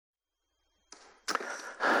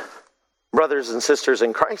Brothers and sisters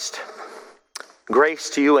in Christ, grace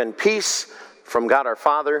to you and peace from God our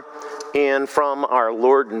Father and from our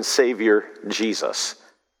Lord and Savior Jesus.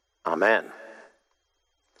 Amen.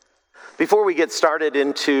 Before we get started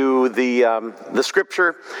into the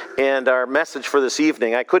scripture and our message for this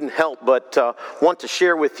evening, I couldn't help but want to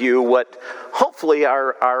share with you what hopefully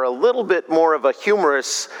are a little bit more of a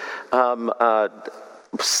humorous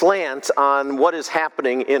slant on what is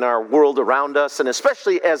happening in our world around us, and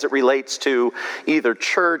especially as it relates to either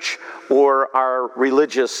church or our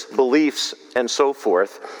religious beliefs and so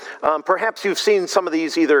forth. Perhaps you've seen some of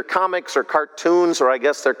these either comics or cartoons, or I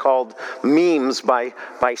guess they're called memes by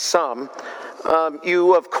some.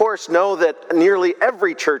 You, of course, know that nearly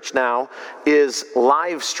every church now is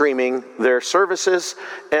live streaming their services,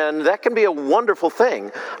 and that can be a wonderful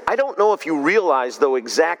thing. I don't know if you realize, though,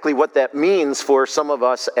 exactly what that means for some of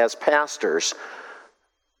us as pastors.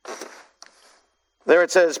 There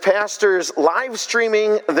it says, pastors live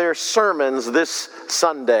streaming their sermons this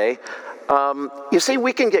Sunday. You see,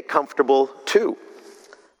 we can get comfortable, too.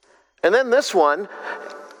 And then this one,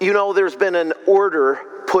 you know, there's been an order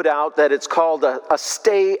put out that it's called a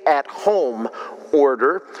stay-at-home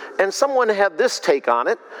order, and someone had this take on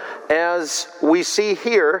it. As we see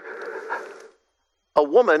here, a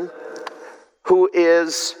woman who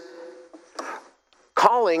is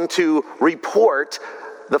calling to report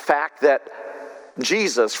the fact that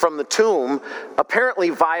Jesus from the tomb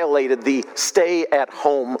apparently violated the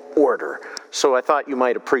stay-at-home order. So I thought you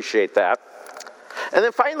might appreciate that. And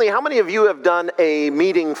then finally, how many of you have done a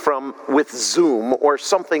meeting with Zoom or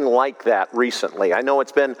something like that recently? I know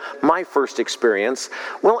it's been my first experience.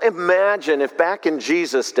 Well, imagine if back in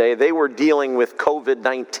Jesus' day they were dealing with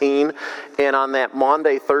COVID-19, and on that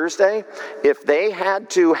Maundy, Thursday, if they had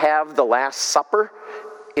to have the Last Supper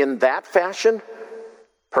in that fashion,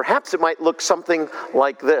 perhaps it might look something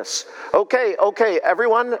like this. Okay,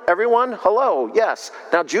 everyone, hello, yes.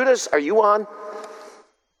 Now, Judas, are you on?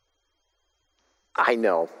 I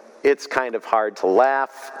know, it's kind of hard to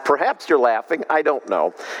laugh. Perhaps you're laughing, I don't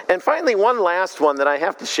know. And finally, one last one that I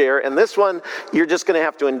have to share, and this one, you're just going to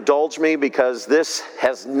have to indulge me because this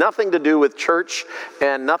has nothing to do with church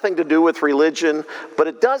and nothing to do with religion, but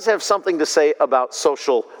it does have something to say about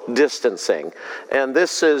social distancing. And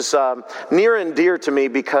this is near and dear to me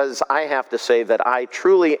because I have to say that I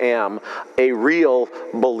truly am a real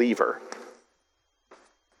believer.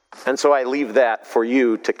 And so I leave that for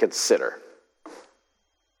you to consider.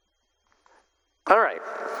 All right,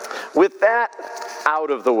 with that out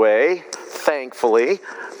of the way, thankfully,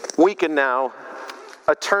 we can now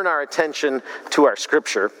turn our attention to our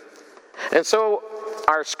scripture. And so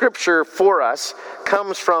our scripture for us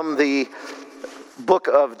comes from the book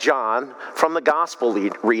of John, from the gospel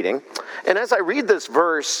reading. And as I read this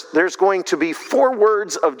verse, there's going to be 4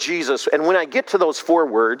 words of Jesus. And when I get to those 4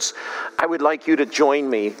 words, I would like you to join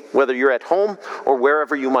me, whether you're at home or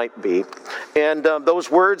wherever you might be. And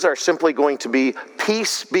those words are simply going to be,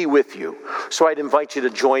 peace be with you. So I'd invite you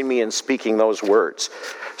to join me in speaking those words.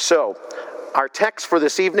 So our text for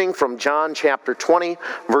this evening from John chapter 20,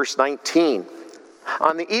 verse 19.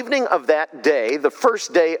 On the evening of that day, the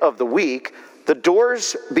first day of the week, the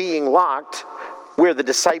doors being locked where the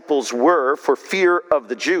disciples were for fear of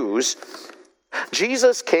the Jews,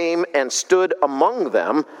 Jesus came and stood among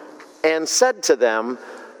them and said to them,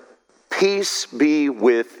 peace be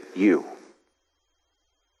with you.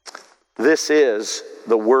 This is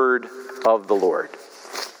the word of the Lord.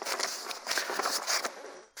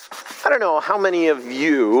 I don't know how many of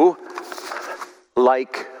you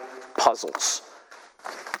like puzzles.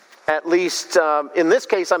 At least, in this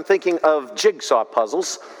case, I'm thinking of jigsaw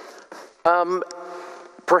puzzles.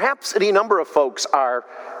 Perhaps any number of folks are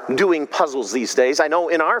doing puzzles these days. I know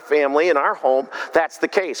in our family, in our home, that's the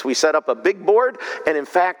case. We set up a big board, and in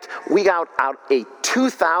fact, we got out a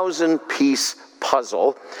 2,000-piece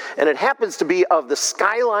puzzle, and it happens to be of the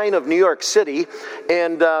skyline of New York City,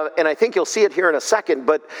 and I think you'll see it here in a second,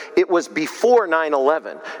 but it was before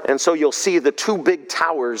 9/11, and so you'll see the 2 big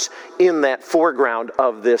towers in that foreground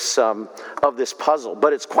of this puzzle.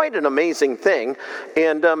 But it's quite an amazing thing,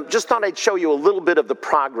 and just thought I'd show you a little bit of the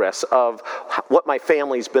progress of what my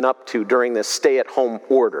family's been up to during this stay-at-home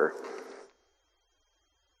order.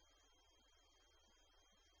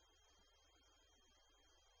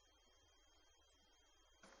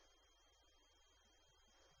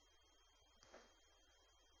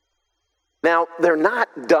 Now, they're not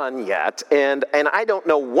done yet, and I don't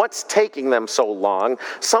know what's taking them so long.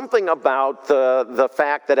 Something about the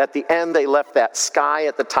fact that at the end they left that sky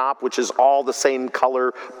at the top, which is all the same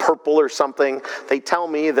color, purple or something. They tell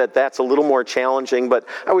me that that's a little more challenging, but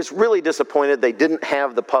I was really disappointed they didn't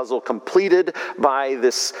have the puzzle completed by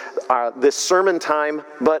this sermon time,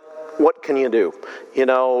 but what can you do? You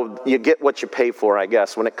know, you get what you pay for, I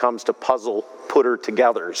guess, when it comes to puzzle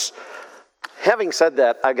putter-togethers. Having said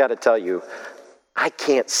that, I got to tell you, I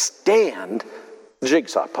can't stand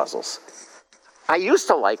jigsaw puzzles. I used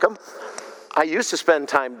to like them. I used to spend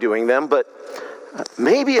time doing them, but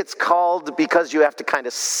maybe it's called because you have to kind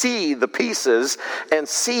of see the pieces and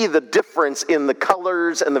see the difference in the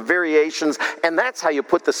colors and the variations, and that's how you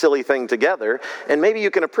put the silly thing together, and maybe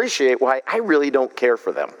you can appreciate why I really don't care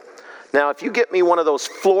for them. Now, if you get me one of those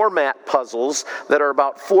floor mat puzzles that are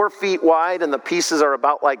about 4 feet wide and the pieces are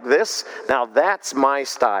about like this, now that's my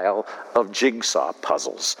style of jigsaw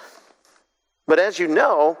puzzles. But as you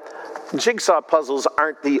know, jigsaw puzzles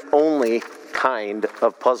aren't the only kind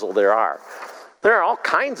of puzzle there are. There are all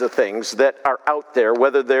kinds of things that are out there,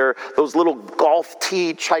 whether they're those little golf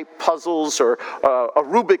tee type puzzles or a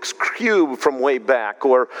Rubik's Cube from way back,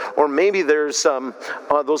 or maybe there's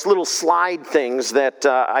those little slide things that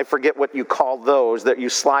I forget what you call those, that you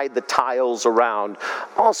slide the tiles around.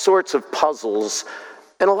 All sorts of puzzles,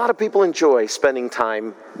 and a lot of people enjoy spending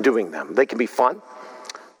time doing them. They can be fun.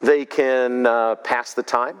 They can pass the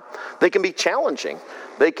time. They can be challenging.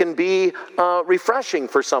 They can be refreshing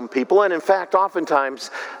for some people. And in fact, oftentimes,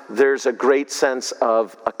 there's a great sense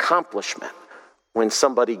of accomplishment when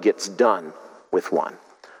somebody gets done with one.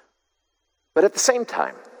 But at the same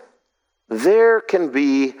time, there can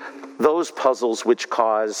be those puzzles which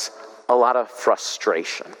cause a lot of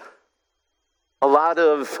frustration. A lot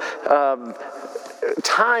of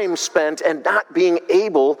time spent and not being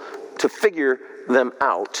able to figure them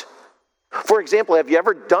out. For example, have you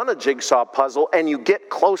ever done a jigsaw puzzle and you get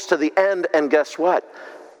close to the end and guess what?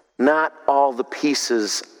 Not all the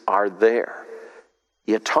pieces are there.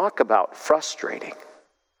 You talk about frustrating.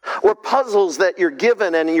 Or puzzles that you're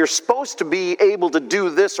given and you're supposed to be able to do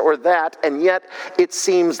this or that, and yet it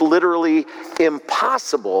seems literally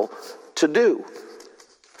impossible to do.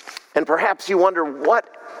 And perhaps you wonder, what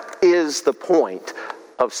is the point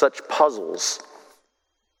of such puzzles?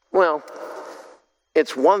 Well,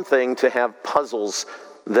 it's one thing to have puzzles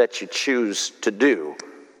that you choose to do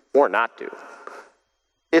or not do.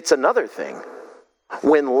 It's another thing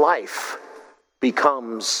when life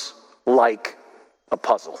becomes like a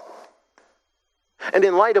puzzle. And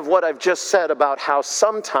in light of what I've just said about how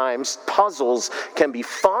sometimes puzzles can be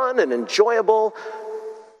fun and enjoyable,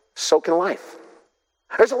 so can life.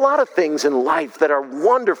 There's a lot of things in life that are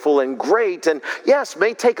wonderful and great, and yes,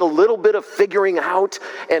 may take a little bit of figuring out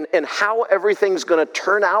and how everything's going to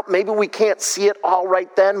turn out. Maybe we can't see it all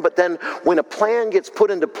right then, but then when a plan gets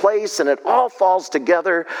put into place and it all falls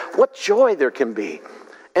together, what joy there can be,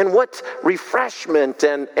 and what refreshment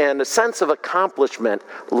and a sense of accomplishment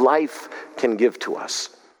life can give to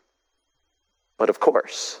us. But of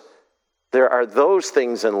course, there are those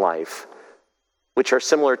things in life which are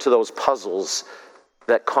similar to those puzzles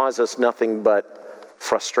that cause us nothing but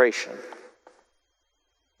frustration,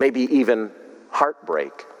 maybe even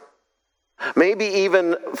heartbreak, maybe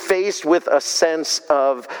even faced with a sense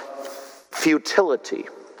of futility,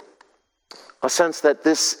 a sense that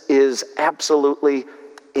this is absolutely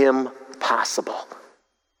impossible.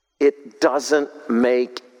 It doesn't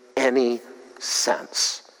make any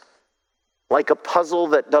sense. Like a puzzle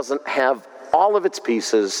that doesn't have all of its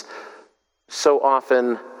pieces, so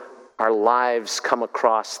often our lives come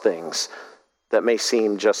across things that may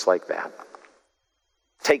seem just like that.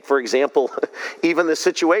 Take, for example, even the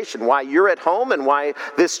situation, why you're at home and why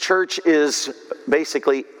this church is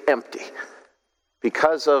basically empty.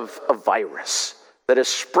 Because of a virus that has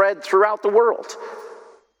spread throughout the world.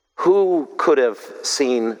 Who could have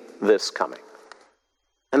seen this coming?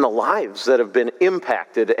 And the lives that have been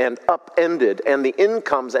impacted and upended, and the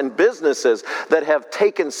incomes and businesses that have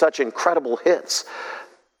taken such incredible hits.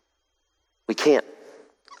 We can't,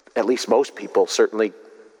 at least most people certainly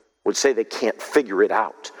would say they can't figure it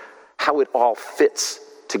out, how it all fits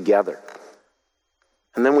together.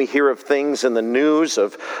 And then we hear of things in the news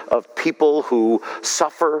of people who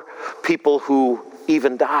suffer, people who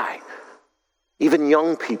even die, even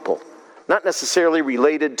young people. Not necessarily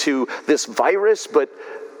related to this virus, but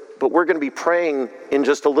we're going to be praying in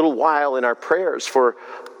just a little while in our prayers for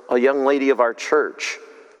a young lady of our church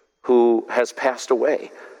who has passed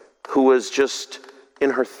away, who was just in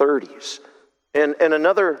her 30s. And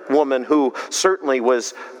another woman who certainly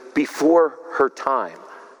was before her time,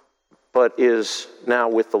 but is now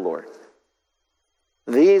with the Lord.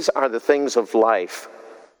 These are the things of life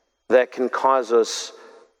that can cause us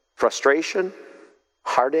frustration,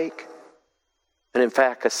 heartache, and in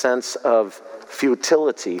fact, a sense of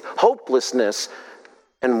futility, hopelessness,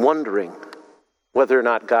 and wondering whether or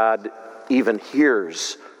not God even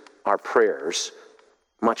hears our prayers,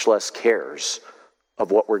 much less cares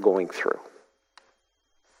of what we're going through.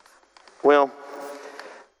 Well,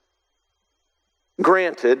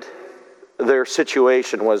 granted, their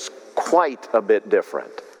situation was quite a bit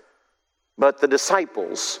different. But the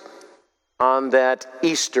disciples on that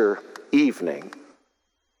Easter evening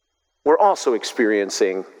were also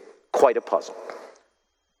experiencing quite a puzzle.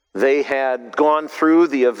 They had gone through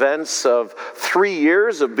the events of 3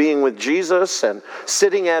 years of being with Jesus and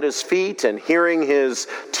sitting at his feet and hearing his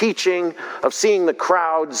teaching, of seeing the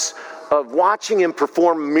crowds, of watching him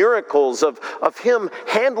perform miracles, of him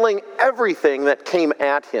handling everything that came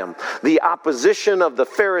at him. The opposition of the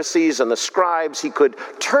Pharisees and the scribes, he could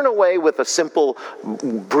turn away with a simple,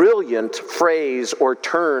 brilliant phrase or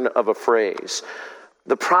turn of a phrase.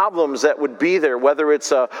 The problems that would be there, whether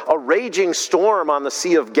it's a raging storm on the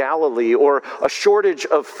Sea of Galilee or a shortage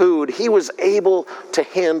of food, he was able to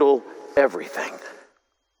handle everything.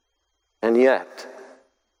 And yet,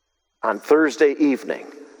 on Thursday evening,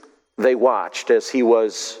 they watched as he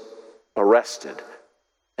was arrested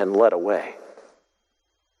and led away.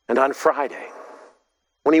 And on Friday,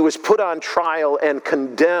 when he was put on trial and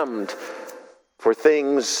condemned for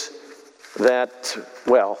things that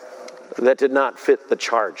did not fit the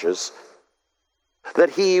charges, that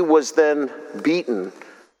he was then beaten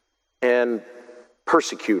and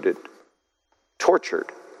persecuted, tortured,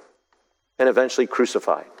 and eventually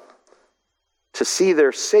crucified. To see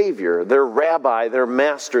their Savior, their rabbi, their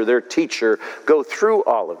master, their teacher go through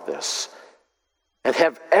all of this and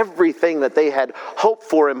have everything that they had hoped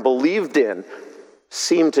for and believed in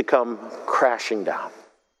seem to come crashing down.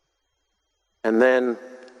 And then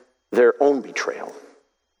their own betrayal,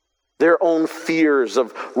 their own fears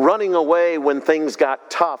of running away when things got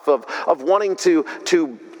tough, of wanting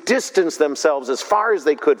to distance themselves as far as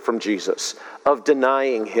they could from Jesus, of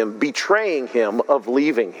denying him, betraying him, of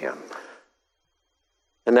leaving him.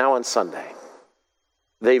 And now on Sunday,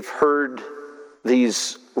 they've heard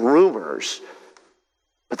these rumors,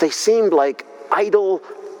 but they seemed like idle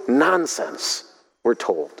nonsense, we're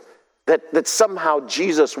told. That somehow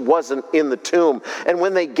Jesus wasn't in the tomb. And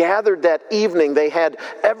when they gathered that evening, they had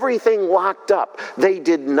everything locked up. They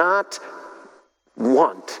did not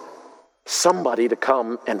want somebody to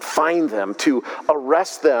come and find them, to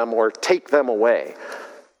arrest them or take them away.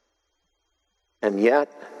 And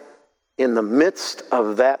yet, in the midst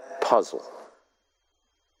of that puzzle,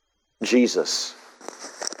 Jesus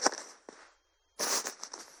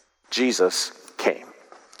came.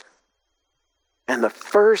 And the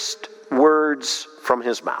first words from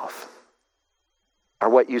his mouth are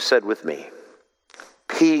what you said with me: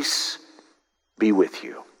 peace be with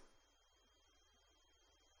you.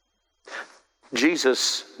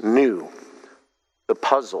 Jesus knew the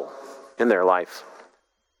puzzle in their life.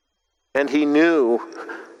 And he knew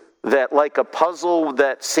that, like a puzzle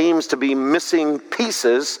that seems to be missing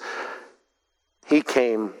pieces, he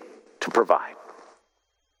came to provide.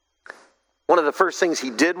 One of the first things he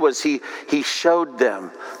did was he showed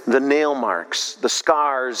them the nail marks, the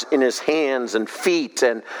scars in his hands and feet,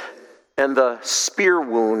 and the spear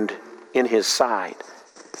wound in his side.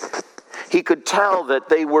 He could tell that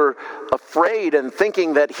they were afraid and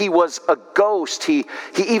thinking that he was a ghost. He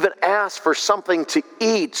even asked for something to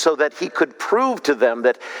eat so that he could prove to them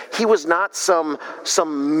that he was not some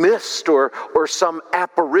mist or some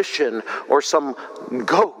apparition or some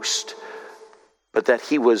ghost, but that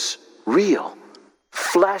he was real,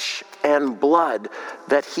 flesh and blood,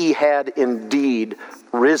 that he had indeed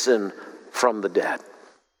risen from the dead.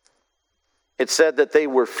 It said that they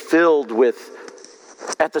were filled with,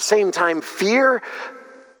 at the same time, fear,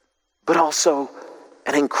 but also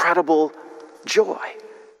an incredible joy.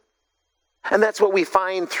 And that's what we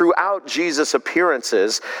find throughout Jesus'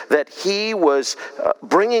 appearances, that he was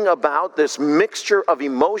bringing about this mixture of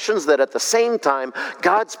emotions that at the same time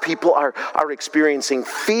God's people are experiencing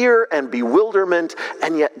fear and bewilderment,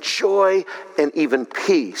 and yet joy and even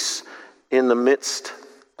peace in the midst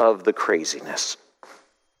of the craziness.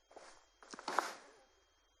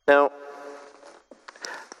 Now,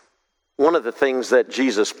 one of the things that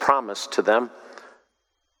Jesus promised to them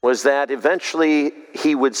was that eventually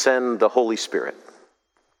he would send the Holy Spirit.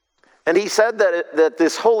 And he said that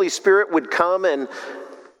this Holy Spirit would come and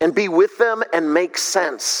be with them and make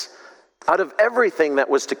sense out of everything that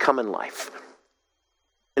was to come in life.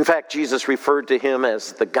 In fact, Jesus referred to him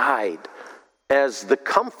as the guide, as the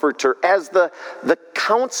comforter, as the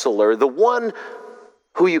counselor, the one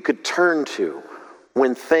who you could turn to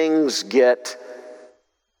when things get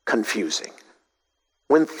confusing,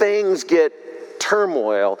 when things get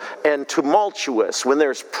turmoil and tumultuous, when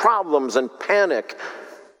there's problems and panic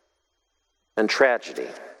and tragedy.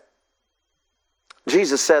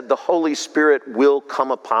 Jesus said, the Holy Spirit will come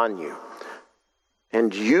upon you,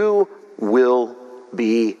 and you will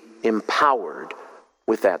be empowered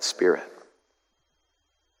with that Spirit.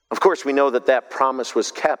 Of course, we know that that promise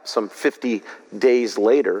was kept some 50 days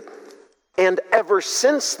later. And ever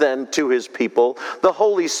since then, to his people, the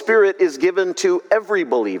Holy Spirit is given to every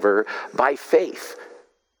believer by faith.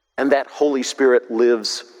 And that Holy Spirit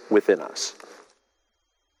lives within us.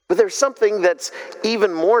 But there's something that's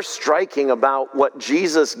even more striking about what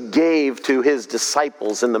Jesus gave to his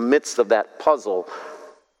disciples in the midst of that puzzle.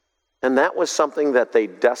 And that was something that they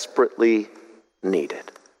desperately needed.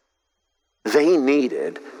 They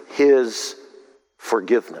needed his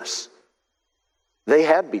forgiveness. They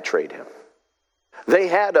had betrayed him. They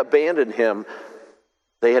had abandoned him.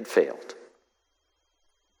 They had failed.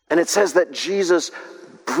 And it says that Jesus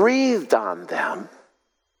breathed on them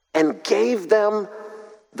and gave them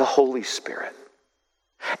the Holy Spirit.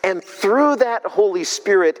 And through that Holy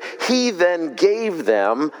Spirit, he then gave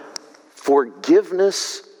them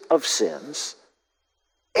forgiveness of sins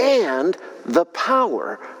and the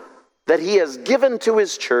power that he has given to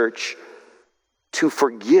his church to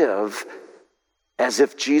forgive as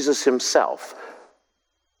if Jesus himself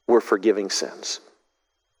were forgiving sins.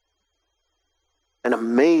 An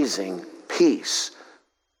amazing peace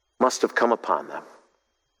must have come upon them.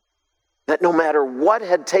 That no matter what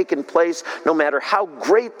had taken place, no matter how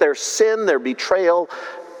great their sin, their betrayal,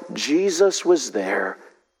 Jesus was there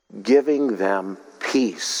giving them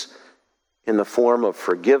peace in the form of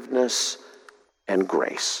forgiveness and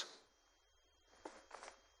grace.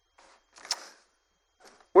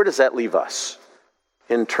 Where does that leave us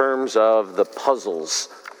in terms of the puzzles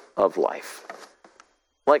of life?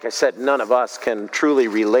 Like I said, none of us can truly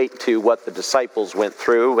relate to what the disciples went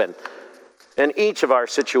through, and each of our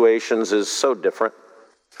situations is so different.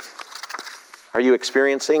 Are you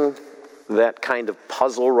experiencing that kind of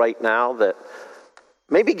puzzle right now that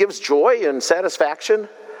maybe gives joy and satisfaction?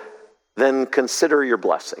 Then consider your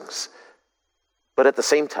blessings. But at the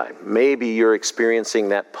same time, maybe you're experiencing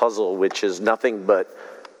that puzzle which is nothing but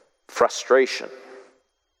frustration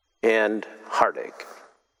and heartache.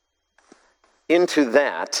 Into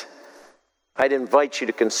that, I'd invite you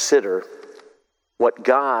to consider what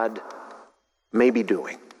God may be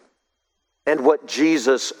doing and what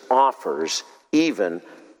Jesus offers even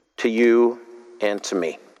to you and to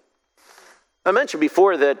me. I mentioned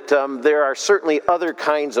before that there are certainly other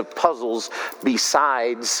kinds of puzzles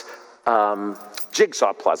besides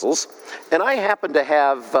jigsaw puzzles, and I happen to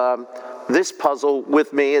have this puzzle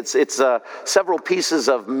with me. It's several pieces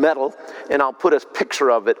of metal, and I'll put a picture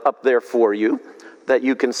of it up there for you that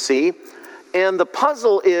you can see. And the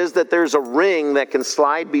puzzle is that there's a ring that can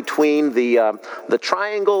slide between the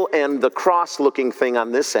triangle and the cross-looking thing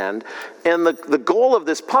on this end. And the goal of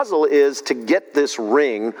this puzzle is to get this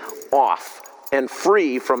ring off and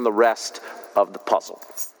free from the rest of the puzzle.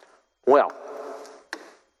 Well,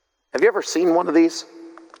 have you ever seen one of these?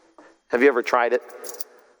 Have you ever tried it?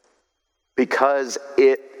 Because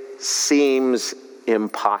it seems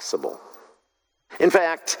impossible. In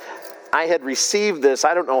fact, I had received this,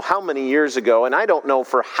 I don't know how many years ago, and I don't know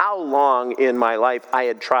for how long in my life I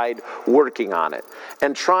had tried working on it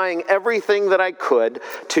and trying everything that I could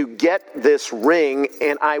to get this ring,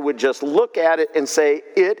 and I would just look at it and say,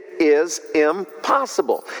 it is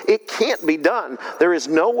impossible. It can't be done. There is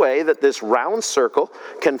no way that this round circle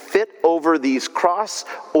can fit over these cross,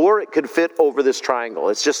 or it could fit over this triangle.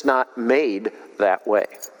 It's just not made that way.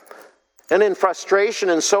 And in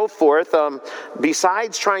frustration and so forth,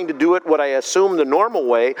 besides trying to do it what I assumed the normal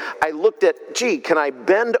way, I looked at, can I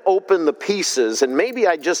bend open the pieces? And maybe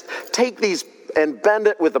I just take these and bend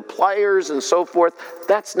it with the pliers and so forth.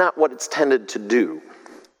 That's not what it's tended to do.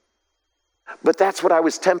 But that's what I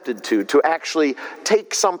was tempted to actually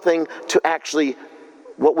take something to actually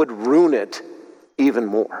what would ruin it even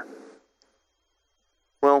more.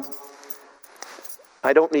 Well,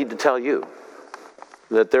 I don't need to tell you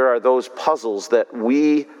that there are those puzzles that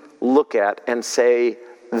we look at and say,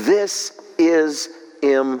 this is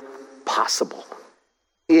impossible.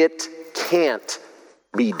 It can't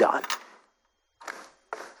be done.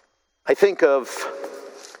 I think of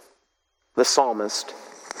the psalmist,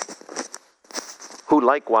 who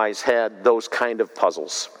likewise had those kind of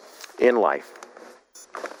puzzles in life.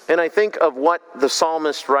 And I think of what the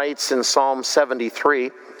psalmist writes in Psalm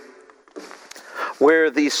 73,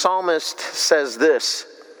 where the psalmist says this,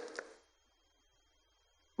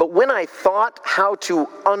 "But when I thought how to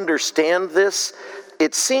understand this,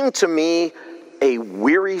 it seemed to me a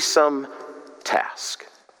wearisome task."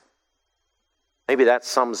 Maybe that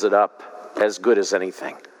sums it up as good as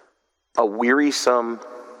anything. A wearisome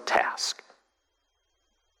task.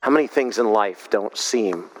 How many things in life don't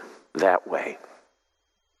seem that way?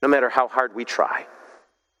 No matter how hard we try,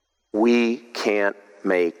 we can't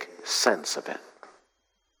make sense of it.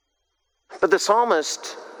 But the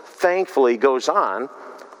psalmist thankfully goes on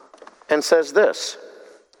and says this,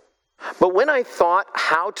 "But when I thought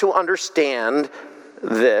how to understand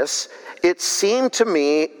this, it seemed to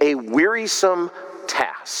me a wearisome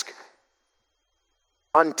task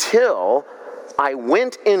until I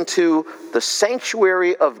went into the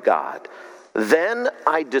sanctuary of God. Then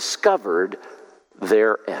I discovered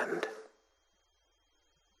their end."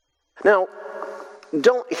 Now,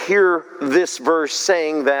 don't hear this verse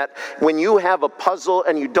saying that when you have a puzzle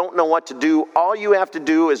and you don't know what to do, all you have to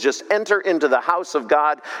do is just enter into the house of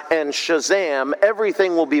God and shazam,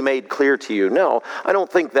 everything will be made clear to you. No, I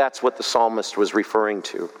don't think that's what the psalmist was referring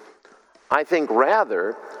to. I think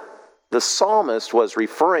rather the psalmist was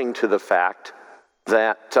referring to the fact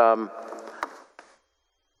that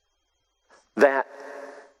that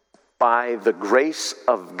by the grace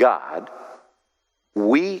of God,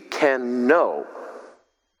 we can know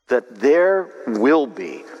that there will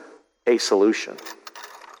be a solution.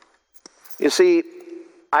 You see,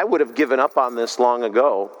 I would have given up on this long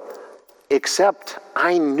ago, except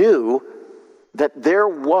I knew that there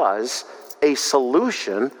was a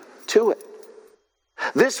solution to it.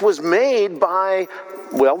 This was made by,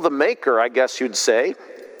 well, the maker, I guess you'd say,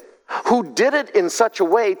 who did it in such a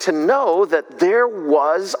way to know that there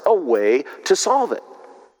was a way to solve it.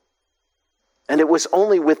 And it was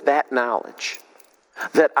only with that knowledge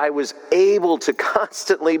that I was able to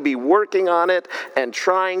constantly be working on it and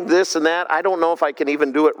trying this and that. I don't know if I can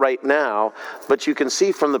even do it right now, but you can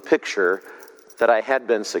see from the picture that I had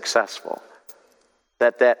been successful.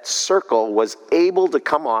 That circle was able to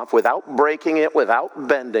come off without breaking it, without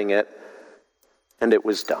bending it, and it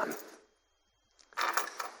was done.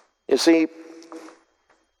 You see,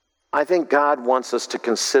 I think God wants us to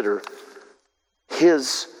consider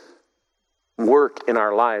His work in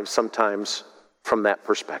our lives sometimes from that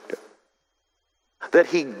perspective. That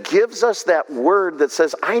He gives us that word that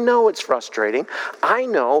says, I know it's frustrating, I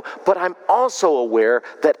know, but I'm also aware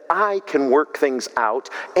that I can work things out,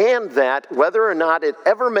 and that whether or not it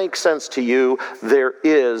ever makes sense to you, there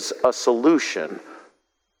is a solution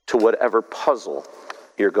to whatever puzzle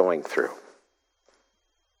you're going through.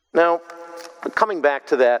 Now, coming back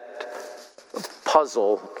to that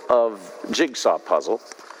jigsaw puzzle,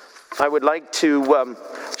 I would like to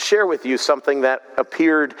share with you something that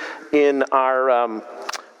appeared in our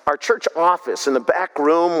church office, in the back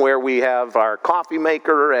room where we have our coffee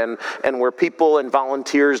maker and where people and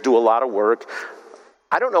volunteers do a lot of work.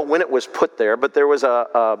 I don't know when it was put there, but there was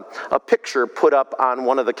a picture put up on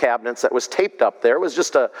one of the cabinets that was taped up there. It was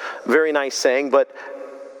just a very nice saying, but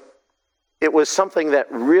it was something that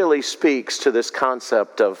really speaks to this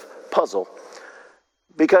concept of puzzle.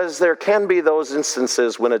 Because there can be those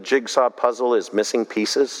instances when a jigsaw puzzle is missing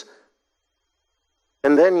pieces.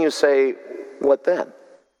 And then you say, what then?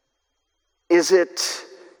 Is it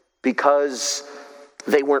because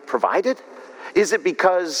they weren't provided? Is it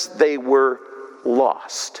because they were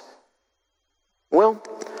lost? Well,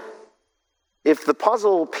 if the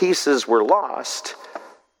puzzle pieces were lost,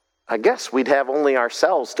 I guess we'd have only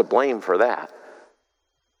ourselves to blame for that.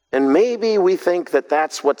 And maybe we think that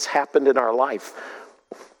that's what's happened in our life.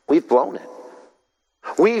 We've blown it.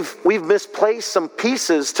 We've misplaced some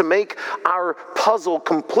pieces to make our puzzle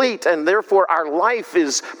complete, and therefore our life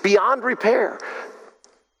is beyond repair.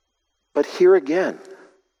 But here again,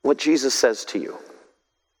 what Jesus says to you,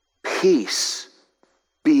 peace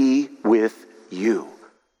be with you.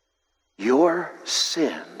 Your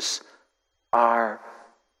sins are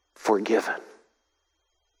forgiven.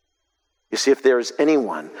 You see, if there is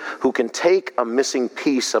anyone who can take a missing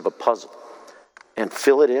piece of a puzzle and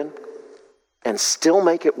fill it in and still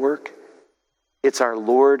make it work, it's our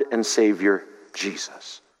Lord and Savior,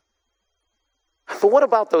 Jesus. But what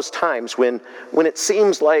about those times when it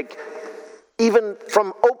seems like even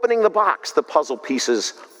from opening the box, the puzzle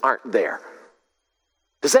pieces aren't there?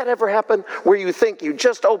 Does that ever happen where you think you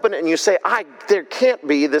just open it and you say,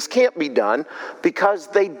 this can't be done because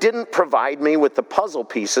they didn't provide me with the puzzle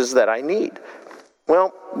pieces that I need?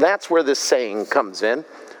 Well, that's where this saying comes in,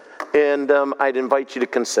 and I'd invite you to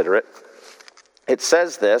consider it. it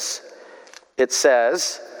says this. It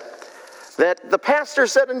says that the pastor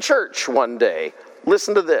said in church one day,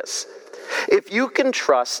 listen to this, if you can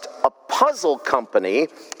trust a puzzle company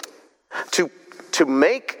to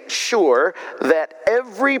make sure that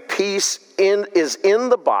every piece is in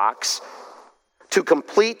the box to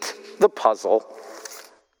complete the puzzle,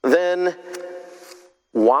 then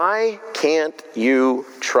why can't you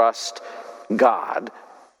trust God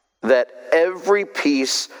that every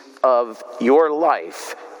piece of your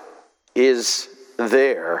life is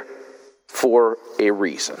there for a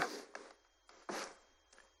reason?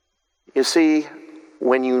 You see,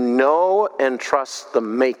 when you know and trust the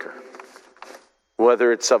maker,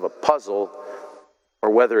 whether it's of a puzzle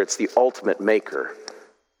or whether it's the ultimate maker,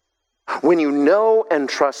 when you know and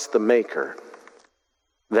trust the maker,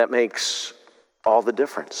 that makes all the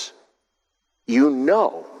difference. You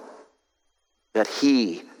know that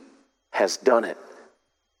he has done it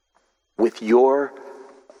with your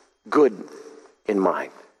good in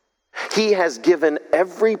mind. He has given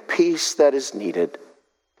every piece that is needed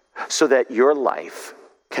so that your life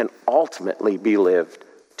can ultimately be lived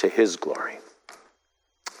to his glory.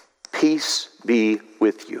 Peace be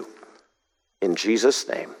with you. In Jesus'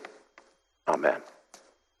 name, amen.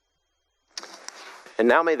 And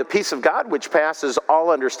now may the peace of God, which passes all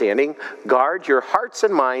understanding, guard your hearts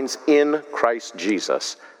and minds in Christ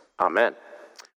Jesus. Amen.